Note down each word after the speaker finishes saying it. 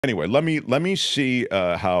Anyway, let me see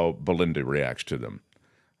how Belinda reacts to them.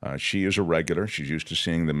 She is a regular. She's used to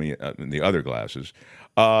seeing them in the other glasses.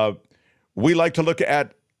 We like to look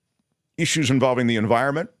at issues involving the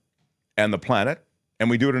environment and the planet, and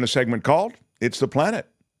we do it in a segment called "It's the Planet,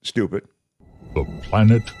 Stupid." The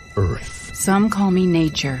planet Earth. Some call me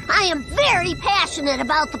nature. I am very passionate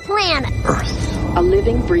about the planet. Earth. A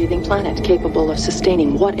living, breathing planet capable of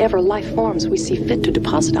sustaining whatever life forms we see fit to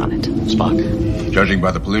deposit on it. Spock. Judging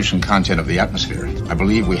by the pollution content of the atmosphere, I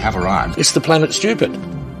believe we have arrived. It's the planet stupid.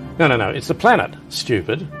 No. It's the planet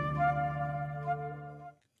stupid.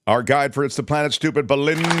 Our guide for "It's the Planet, Stupid,"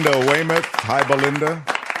 Belinda Waymouth. Hi, Belinda.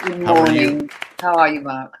 Good morning. How are you? How are you,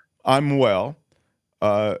 Mark? I'm well.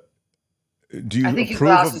 Do you I think your approve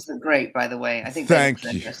glasses of... look great, by the way. I think Thank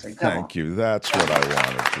that's you. interesting. Come Thank on. you. That's what I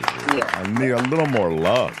wanted to do. Yeah. I need a little more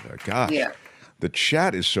love. Gosh. Yeah. The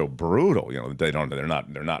chat is so brutal. You know, they're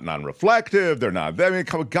not non-reflective. They're not, I mean,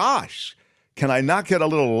 gosh, can I not get a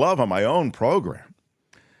little love on my own program?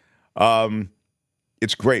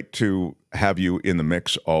 It's great to have you in the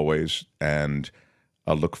mix always, and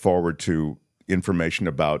I look forward to information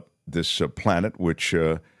about this planet, which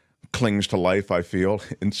clings to life, I feel,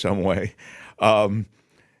 in some way.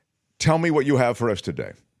 Tell me what you have for us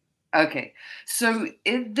today. Okay. So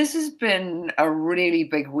this has been a really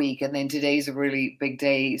big week, and then today's a really big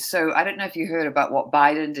day. So I don't know if you heard about what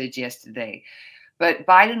Biden did yesterday, but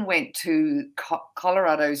Biden went to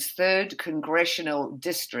Colorado's 3rd congressional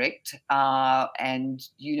district, and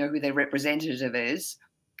you know who their representative is,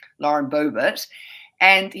 Lauren Boebert.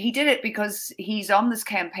 And he did it because he's on this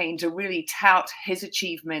campaign to really tout his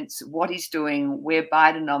achievements, what he's doing, where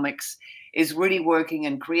Bidenomics is really working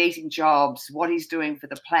and creating jobs, what he's doing for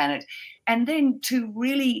the planet, and then to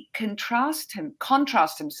really contrast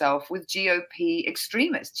himself with GOP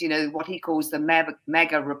extremists, you know, what he calls the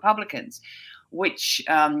MAGA Republicans, which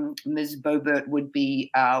Ms. Boebert would be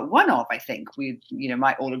one of, I think. We,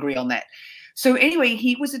 might all agree on that. So anyway,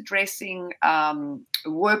 he was addressing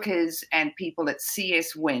workers and people at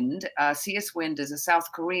CS Wind. CS Wind is a South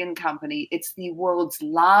Korean company. It's the world's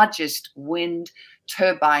largest wind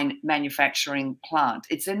turbine manufacturing plant.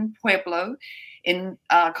 It's in Pueblo, in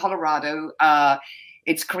Colorado.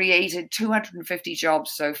 It's created 250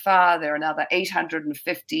 jobs so far. There are another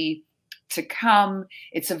 850 to come.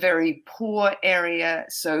 It's a very poor area.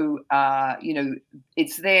 So,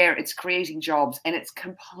 it's there, it's creating jobs, and it's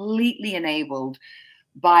completely enabled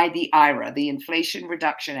by the IRA, the Inflation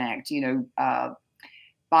Reduction Act,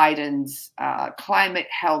 Biden's climate,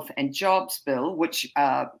 health, and jobs bill, which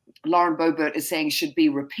Lauren Boebert is saying should be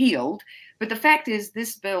repealed. But the fact is,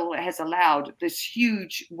 this bill has allowed this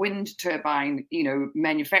huge wind turbine,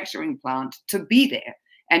 manufacturing plant to be there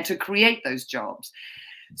and to create those jobs.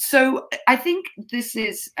 So I think this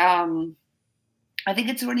is, I think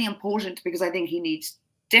it's really important because I think he needs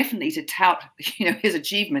definitely to tout, his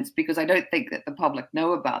achievements, because I don't think that the public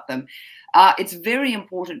know about them. It's very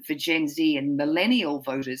important for Gen Z and millennial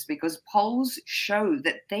voters because polls show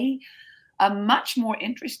that they are much more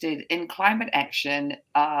interested in climate action,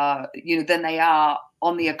 than they are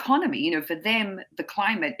on the economy. For them, the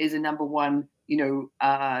climate is a number one,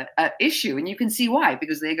 issue, and you can see why,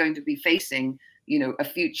 because they're going to be facing a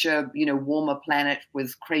future, warmer planet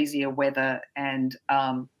with crazier weather. And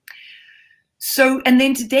and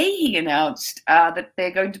then today he announced that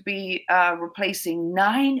they're going to be replacing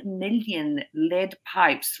 9 million lead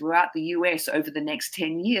pipes throughout the US over the next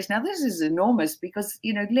 10 years. Now, this is enormous because,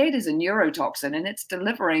 lead is a neurotoxin, and it's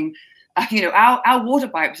delivering, our water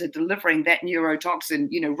pipes are delivering that neurotoxin,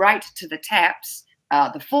 right to the taps,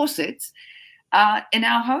 the faucets, in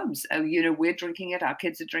our homes. We're drinking it, our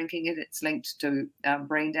kids are drinking it, it's linked to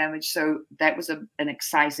brain damage. So that was an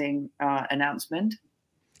exciting announcement.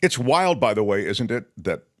 It's wild, by the way, isn't it,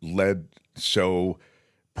 that lead so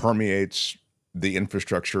permeates the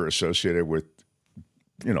infrastructure associated with,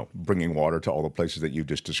 bringing water to all the places that you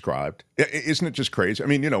just described? Isn't it just crazy? I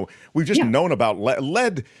mean, we've just known about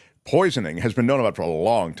lead poisoning has been known about for a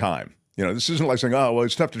long time. This isn't like saying, oh, well,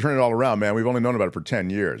 it's tough to turn it all around, man. We've only known about it for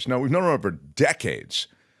 10 years. No, we've known about it for decades.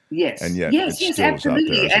 Yes. And yet yes,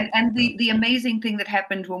 absolutely. There, and the amazing thing that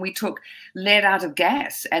happened when we took lead out of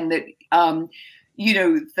gas, and that,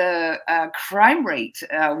 the crime rate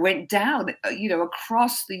went down,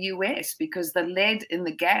 across the US, because the lead in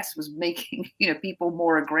the gas was making, people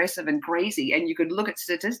more aggressive and crazy. And you could look at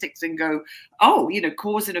statistics and go, oh,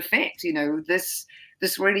 cause and effect,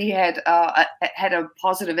 this really had a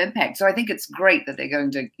positive impact. So I think it's great that they're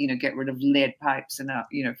going to, get rid of lead pipes and,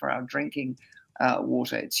 for our drinking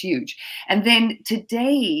water. It's huge. And then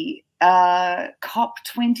today,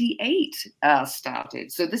 COP28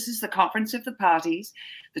 started. So this is the Conference of the Parties,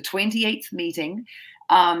 the 28th meeting.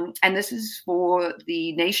 And this is for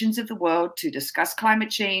the nations of the world to discuss climate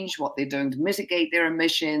change, what they're doing to mitigate their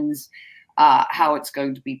emissions, how it's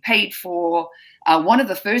going to be paid for. One of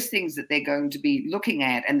the first things that they're going to be looking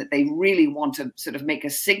at, and that they really want to sort of make a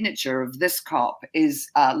signature of this COP, is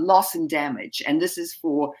loss and damage. And this is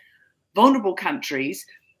for vulnerable countries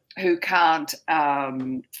who can't,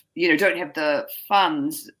 don't have the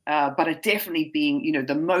funds, but are definitely being,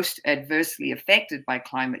 the most adversely affected by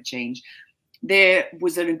climate change. There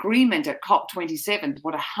was an agreement at COP27 to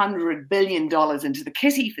put $100 billion into the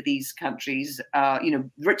kitty for these countries,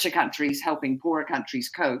 richer countries helping poorer countries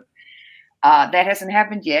cope. That hasn't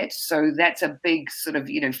happened yet. So that's a big sort of,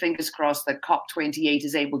 fingers crossed that COP28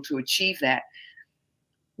 is able to achieve that.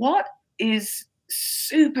 What is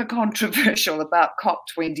super controversial about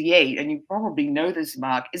COP28, and you probably know this,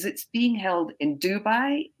 Mark, is it's being held in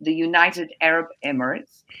Dubai, the United Arab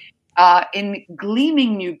Emirates, in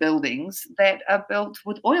gleaming new buildings that are built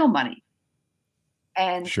with oil money.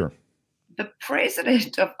 And sure, the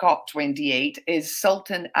president of COP28 is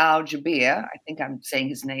Sultan Al Jaber. I think I'm saying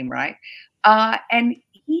his name right. And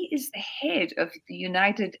he is the head of the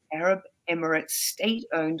United Arab Emirates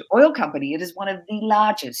state-owned oil company. It is one of the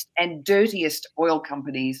largest and dirtiest oil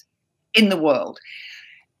companies in the world.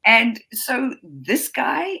 And so this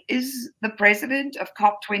guy is the president of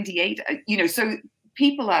COP28. So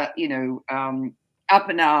people are, up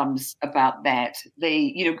in arms about that.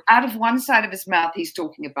 They, out of one side of his mouth, he's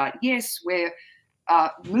talking about, yes, we're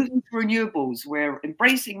moving to renewables, we're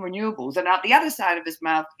embracing renewables. And out the other side of his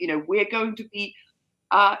mouth, we're going to be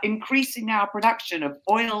increasing our production of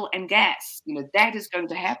oil and gas. That is going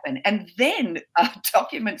to happen. And then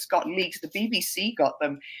documents got leaked, the BBC got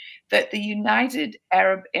them, that the United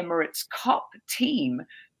Arab Emirates COP team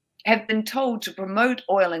have been told to promote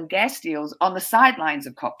oil and gas deals on the sidelines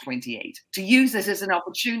of COP28, to use this as an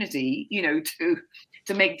opportunity,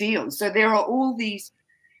 to make deals. So there are all these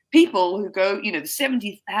people who go, the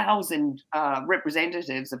 70,000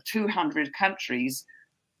 representatives of 200 countries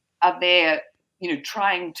are there,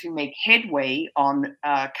 trying to make headway on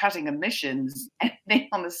cutting emissions. And then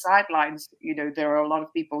on the sidelines, there are a lot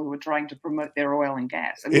of people who are trying to promote their oil and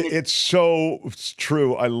gas. I mean, it's so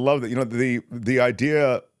true. I love that. The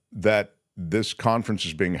idea that this conference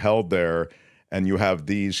is being held there, and you have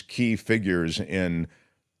these key figures in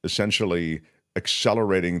essentially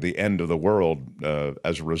accelerating the end of the world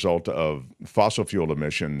as a result of fossil fuel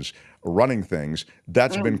emissions running things,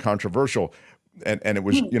 that's been controversial. And it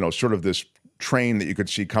was, sort of this train that you could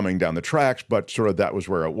see coming down the tracks, but sort of that was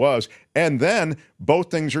where it was. And then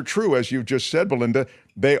both things are true, as you've just said, Belinda.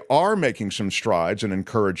 They are making some strides and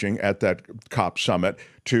encouraging at that COP summit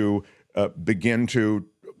to begin to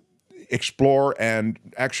explore and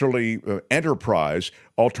actually enterprise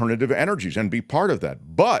alternative energies and be part of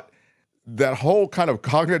that. But that whole kind of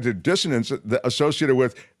cognitive dissonance associated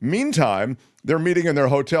with, meantime, they're meeting in their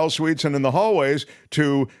hotel suites and in the hallways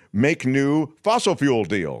to make new fossil fuel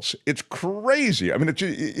deals. It's crazy. I mean,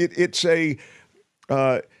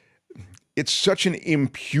 it's such an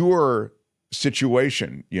impure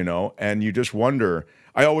situation, and you just wonder.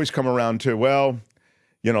 I always come around to, well,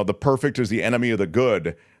 the perfect is the enemy of the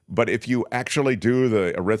good. But if you actually do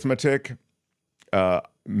the arithmetic,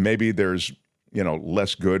 maybe there's,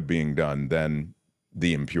 less good being done than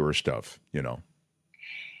the impure stuff,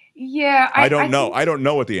 Yeah. I don't know. I don't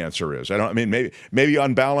know what the answer is. Maybe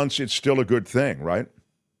on balance, it's still a good thing, right?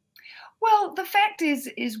 Well, the fact is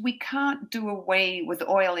we can't do away with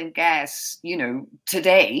oil and gas,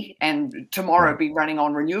 today and tomorrow be running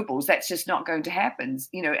on renewables. That's just not going to happen,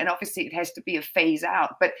 and obviously it has to be a phase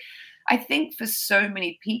out. But I think for so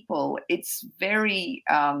many people, it's very,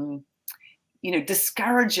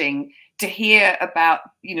 discouraging to hear about,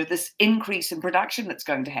 this increase in production that's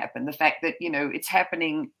going to happen. The fact that, it's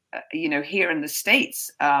happening, here in the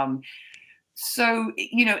States. And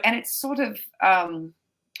it's sort of,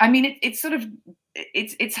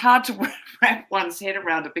 it's hard to wrap one's head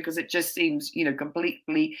around it, because it just seems,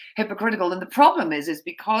 completely hypocritical. And the problem is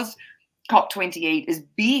because COP28 is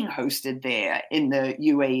being hosted there in the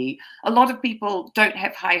UAE, a lot of people don't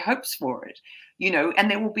have high hopes for it, and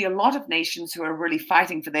there will be a lot of nations who are really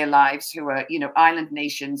fighting for their lives, who are, island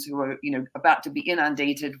nations who are, about to be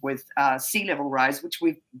inundated with sea level rise, which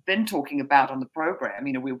we've been talking about on the program.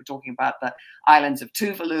 We were talking about the islands of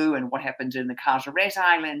Tuvalu and what happened in the Carteret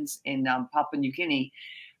Islands in Papua New Guinea.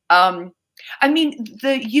 The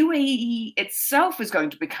UAE itself is going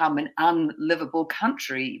to become an unlivable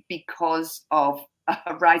country because of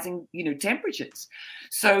rising, temperatures.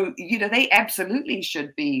 So, they absolutely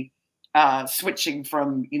should be switching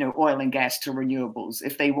from, oil and gas to renewables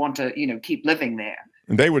if they want to, keep living there.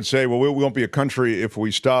 And they would say, well, we won't be a country if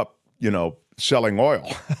we stop, selling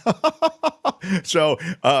oil. So,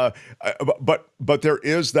 but there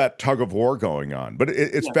is that tug of war going on. But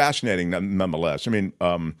it's fascinating nonetheless. I mean,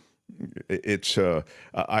 I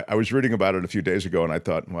was reading about it a few days ago, and I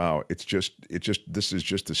thought, wow, this is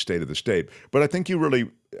just the state of the state. But I think you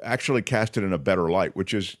really actually cast it in a better light,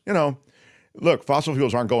 which is, look, fossil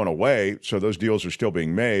fuels aren't going away, so those deals are still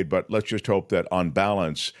being made. But let's just hope that on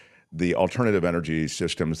balance, the alternative energy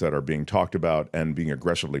systems that are being talked about and being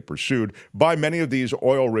aggressively pursued by many of these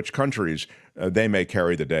oil-rich countries, they may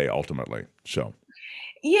carry the day ultimately. So.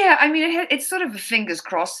 Yeah, I mean, it's sort of a fingers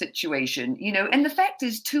crossed situation, and the fact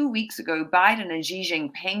is 2 weeks ago, Biden and Xi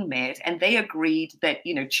Jinping met and they agreed that,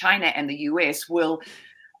 China and the US will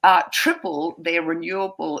triple their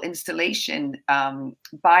renewable installation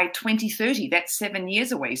by 2030. That's 7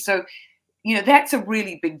 years away. So, that's a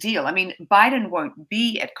really big deal. I mean, Biden won't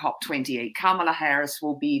be at COP28. Kamala Harris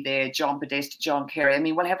will be there, John Podesta, John Kerry. I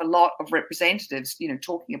mean, we'll have a lot of representatives,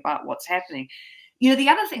 talking about what's happening. The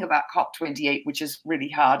other thing about COP28, which is really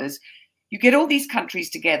hard, is you get all these countries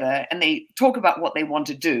together and they talk about what they want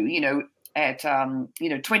to do. At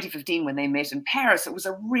 2015 when they met in Paris, it was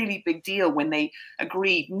a really big deal when they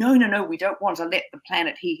agreed, no, we don't want to let the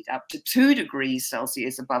planet heat up to 2 degrees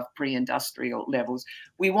Celsius above pre-industrial levels.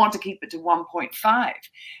 We want to keep it to 1.5.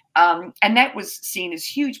 And that was seen as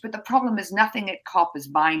huge. But the problem is nothing at COP is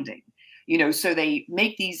binding. So they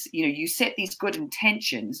make these, you set these good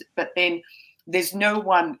intentions, but then there's no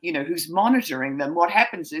one, who's monitoring them. What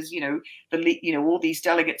happens is, all these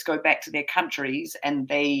delegates go back to their countries and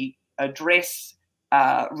they address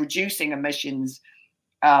reducing emissions,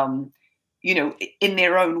 in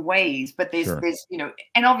their own ways. But there's,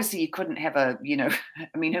 and obviously you couldn't have I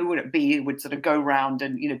mean, who would it be who would sort of go around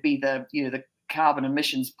and, be the carbon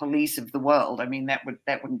emissions police of the world? I mean, that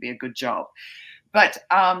wouldn't be a good job. But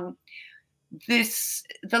the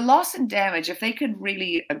loss and damage, if they could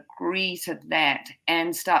really agree to that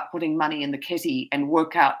and start putting money in the kitty and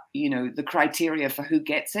work out, the criteria for who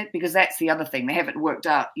gets it, because that's the other thing. They haven't worked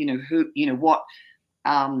out, what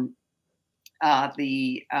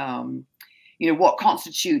what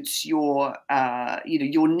constitutes your,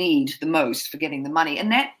 your need the most for getting the money.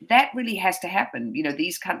 And that really has to happen.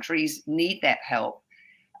 These countries need that help.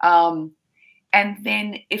 And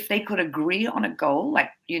then if they could agree on a goal, like,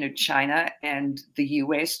 China and the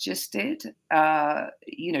US just did,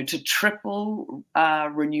 to triple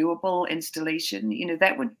renewable installation,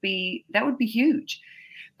 that would be huge.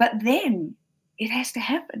 But then it has to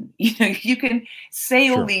happen. You can say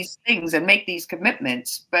all these things and make these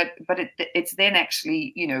commitments, but it's then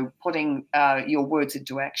actually, putting your words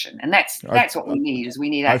into action. And that's what we need, is we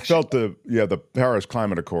need action. I felt the Paris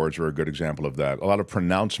Climate Accords are a good example of that. A lot of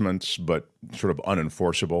pronouncements, but sort of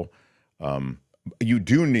unenforceable. You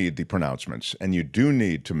do need the pronouncements, and you do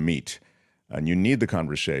need to meet, and you need the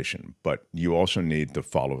conversation, but you also need to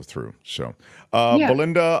follow through. So,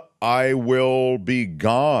 Belinda, I will be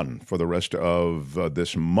gone for the rest of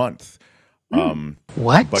this month.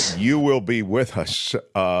 What? But you will be with us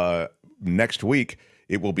next week.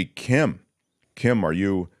 It will be Kim. Kim, are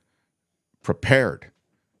you prepared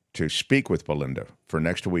to speak with Belinda for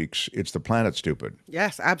next week's It's the Planet Stupid?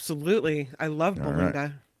 Yes, absolutely. I love Belinda.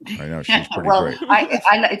 Right. I know, she's pretty great.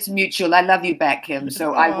 It's mutual. I love you back, Kim.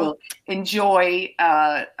 So I will enjoy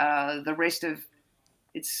the rest of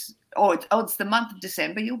it's the month of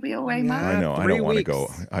December. You'll be away, Mark. I know. I don't want to go.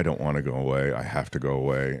 weeks. I don't want to go away. I have to go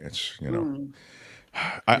away. It's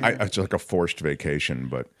it's like a forced vacation.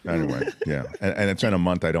 But anyway, yeah. And it's in a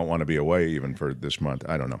month. I don't want to be away even for this month.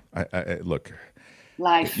 I don't know. I look.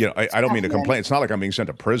 Life. I don't mean to complain. It's not like I'm being sent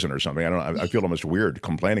to prison or something. I feel almost weird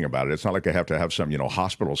complaining about it. It's not like I have to have some,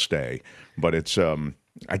 hospital stay. But it's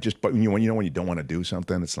but when you don't want to do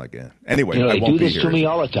something, it's like, Anyway, I they won't do be this here. to me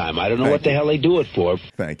all the time. I don't know what the hell they do it for.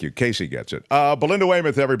 Thank you. Casey gets it. Belinda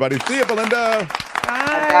Waymouth, everybody. See you, Belinda.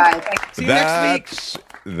 Bye. See you next week.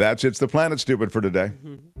 That's It's the Planet Stupid for today.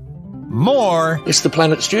 More It's the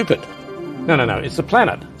Planet Stupid. No. It's the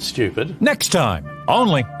Planet Stupid. next time,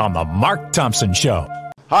 only on The Mark Thompson Show.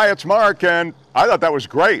 Hi, it's Mark, and I thought that was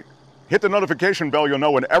great. Hit the notification bell. You'll know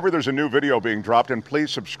whenever there's a new video being dropped, and please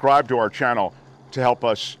subscribe to our channel to help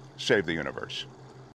us save the universe.